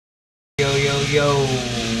Yo,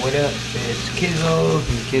 what up? It's Kizzles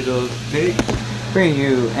and Kizzles Picks. Bring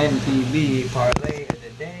you NPB Parlay of the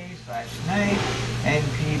day / night.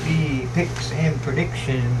 NPB picks and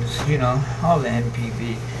predictions. You know, all the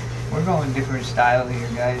NPB. We're going different style here,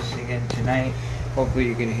 guys, again tonight. Hopefully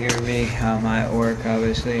you can hear me. I'm at work,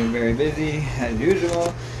 obviously. I'm very busy, as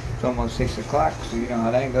usual. It's almost 6 o'clock, so you know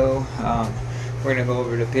how that go. We're going to go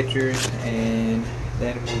over the pictures, and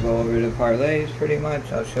then we'll go over the parlays pretty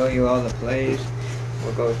much. I'll show you all the plays.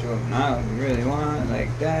 We'll go through them now if you really want, like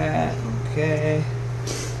that. Okay.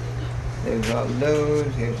 There's all those.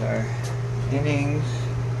 Here's our innings.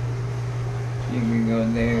 You can go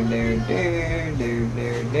there.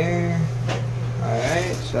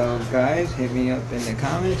 Alright, so guys, hit me up in the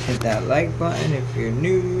comments. Hit that like button if you're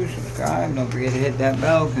new. Subscribe. Don't forget to hit that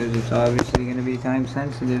bell, because it's obviously going to be time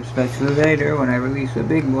sensitive, especially later when I release a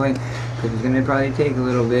big boy, because it's going to probably take a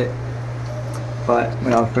little bit. But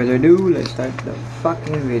without further ado, let's start the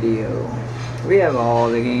fucking video. We have all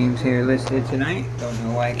the games here listed tonight. Don't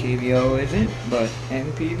know why KBO isn't, but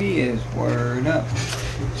NPB is. Word up.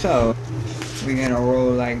 So we're gonna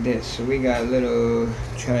roll like this. So we got little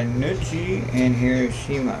Chunichi and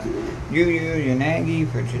Hiroshima. Yuyu Yanagi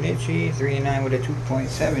for Chunichi, 3-9 with a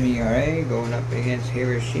 2.7 ERA, going up against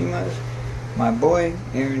Hiroshima's my boy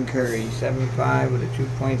Aaron Curry, 7.5 with a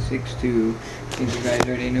 2.62. I think you guys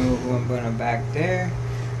already know who I'm gonna back there.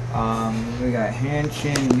 We got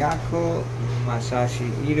Hanshin Yaku,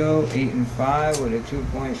 Masashi Ito, 8-5 with a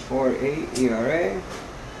 2.48 ERA.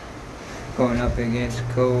 Going up against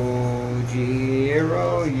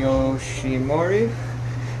Kojiro Yoshimori,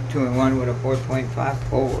 2-1 with a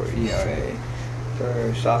 4.54 ERA.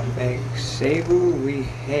 For SoftBank Seibu, we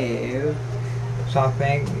have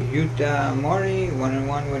SoftBank Yuta Mori,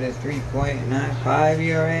 1-1 with a 3.95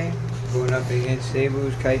 ERA. Going up against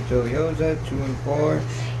Seibu's Kaito Yoza, 2-4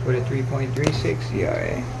 with a 3.36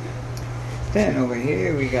 ERA. Then over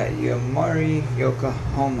here we got Yomori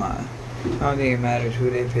Yokohama. I don't think it matters who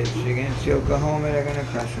they pitch against. Yokohama, they're gonna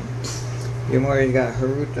crush them. Yomori's got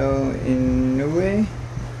Haruto Inoue,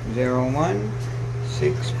 0-1,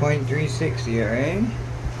 6.36 ERA.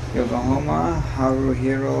 Yokohama,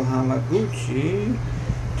 Haruhiro Hamaguchi,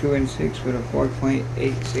 2-6 with a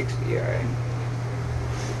 4.86 ERA.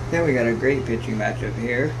 Then we got a great pitching matchup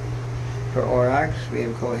here. For Orax, we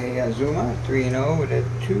have Kohei Azuma, 3-0 with a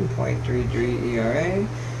 2.33 ERA.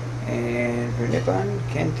 And for Nippon,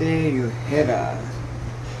 Kente Yuhira,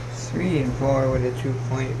 3-4 with a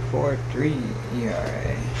 2.43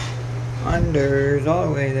 ERA. Unders all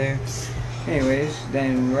the way there. Anyways,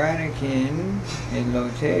 then Radican and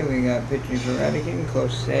Lotte, we got pitching for Radican,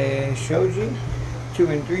 Kosei Shoji,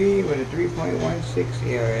 2-3 with a 3.16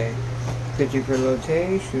 ERA. Pitching for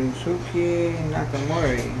Lotte, Shunsuke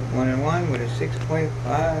Nakamori, 1-1 with a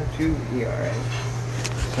 6.52 ERA.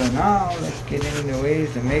 So now let's get into ways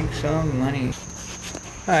to make some money.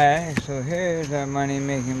 Alright, so here's our money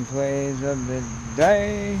making plays of the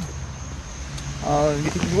day.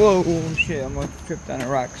 Whoa, shit, I almost tripped on a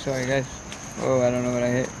rock. Sorry guys. Oh, I don't know what I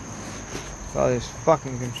hit. It's all this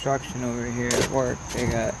fucking construction over here at work. They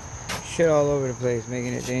got shit all over the place,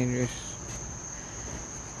 making it dangerous.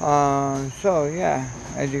 So yeah,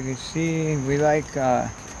 as you can see, we like, I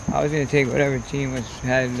was going to take whatever team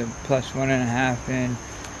had the +1.5 in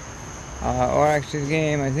Orax's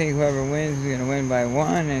game. I think whoever wins is going to win by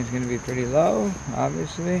 1, and it's going to be pretty low,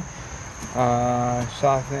 obviously.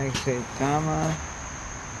 SoftBank Saitama.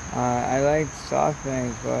 I like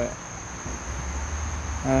SoftBank, but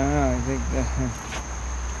I don't know, I think that,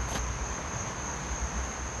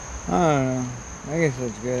 I don't know, I guess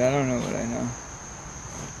that's good. I don't know what I know.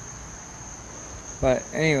 But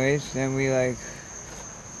anyways, then we like,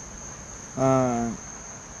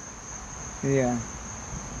 yeah.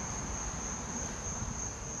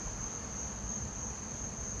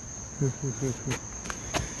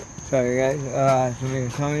 Sorry guys, somebody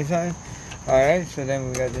was telling me something. Alright, so then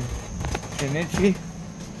we got the Shinichi.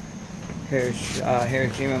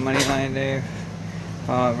 Hiroshima moneyline there.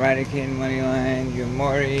 Radican moneyline,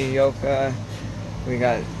 Yomori, Yoka. We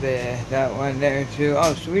got that one there too.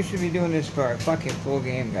 Oh, so we should be doing this for our fucking full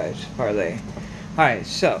game, guys. Parlay. Alright,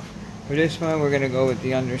 so for this one, we're going to go with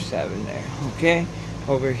the under 7 there. Okay?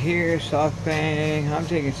 Over here, SoftBank. I'm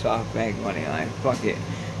taking SoftBank moneyline. Fuck it.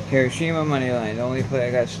 Hiroshima moneyline. The only play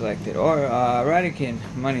I got selected. Or Radican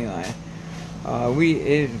moneyline. We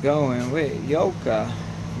is going with Yoka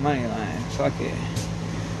moneyline. Fuck it.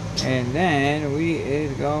 And then we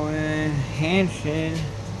is going Hanshin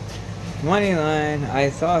moneyline. I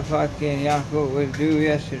thought fucking Yaku would do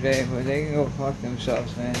yesterday, but they can go fuck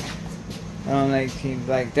themselves, man. I don't like teams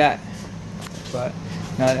like that. But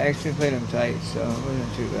Now the extra played them tight, so it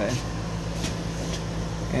wasn't too bad.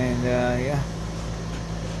 And yeah.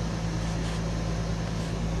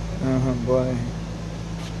 Oh boy.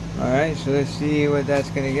 Alright, so let's see what that's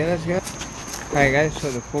gonna get us, guys. Alright guys,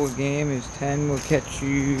 so the full game is 10 will catch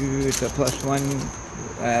you, it's a plus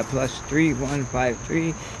 3,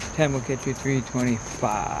 153. 10 will catch you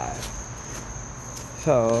 325.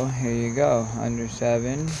 So here you go, under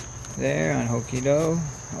 7 there on Hokkaido,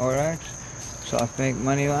 Orax, SoftBank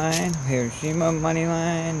money line, Hiroshima money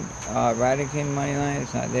line, Radican money line.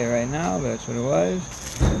 It's not there right now, but that's what it was.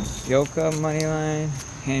 Yoka money line,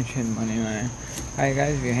 Hanshin money line. Alright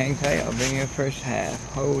guys, if you hang tight, I'll bring you a first half.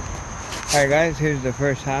 Hold. Alright guys, here's the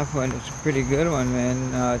first half one. It's a pretty good one,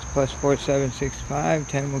 man. It's plus 4765.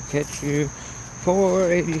 10 will catch you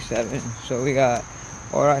 487. So we got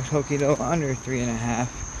Orax Hokkaido under 3.5.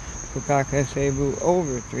 Fukaka Seibu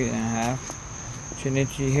over 3.5.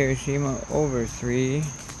 Shinichi Hiroshima over 3.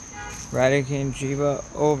 Radican Chiba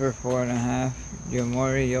over 4.5.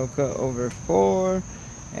 Yomori Yoka over 4.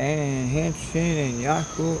 And Hanshin and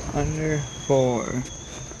Yaku under 4.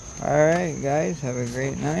 Alright guys, have a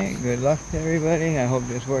great night. Good luck to everybody. I hope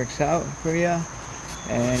this works out for you.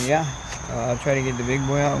 And yeah, I'll try to get the big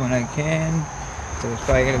boy out when I can. So it's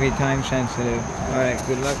probably going to be time sensitive. Alright,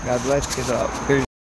 good luck. God bless. Get up.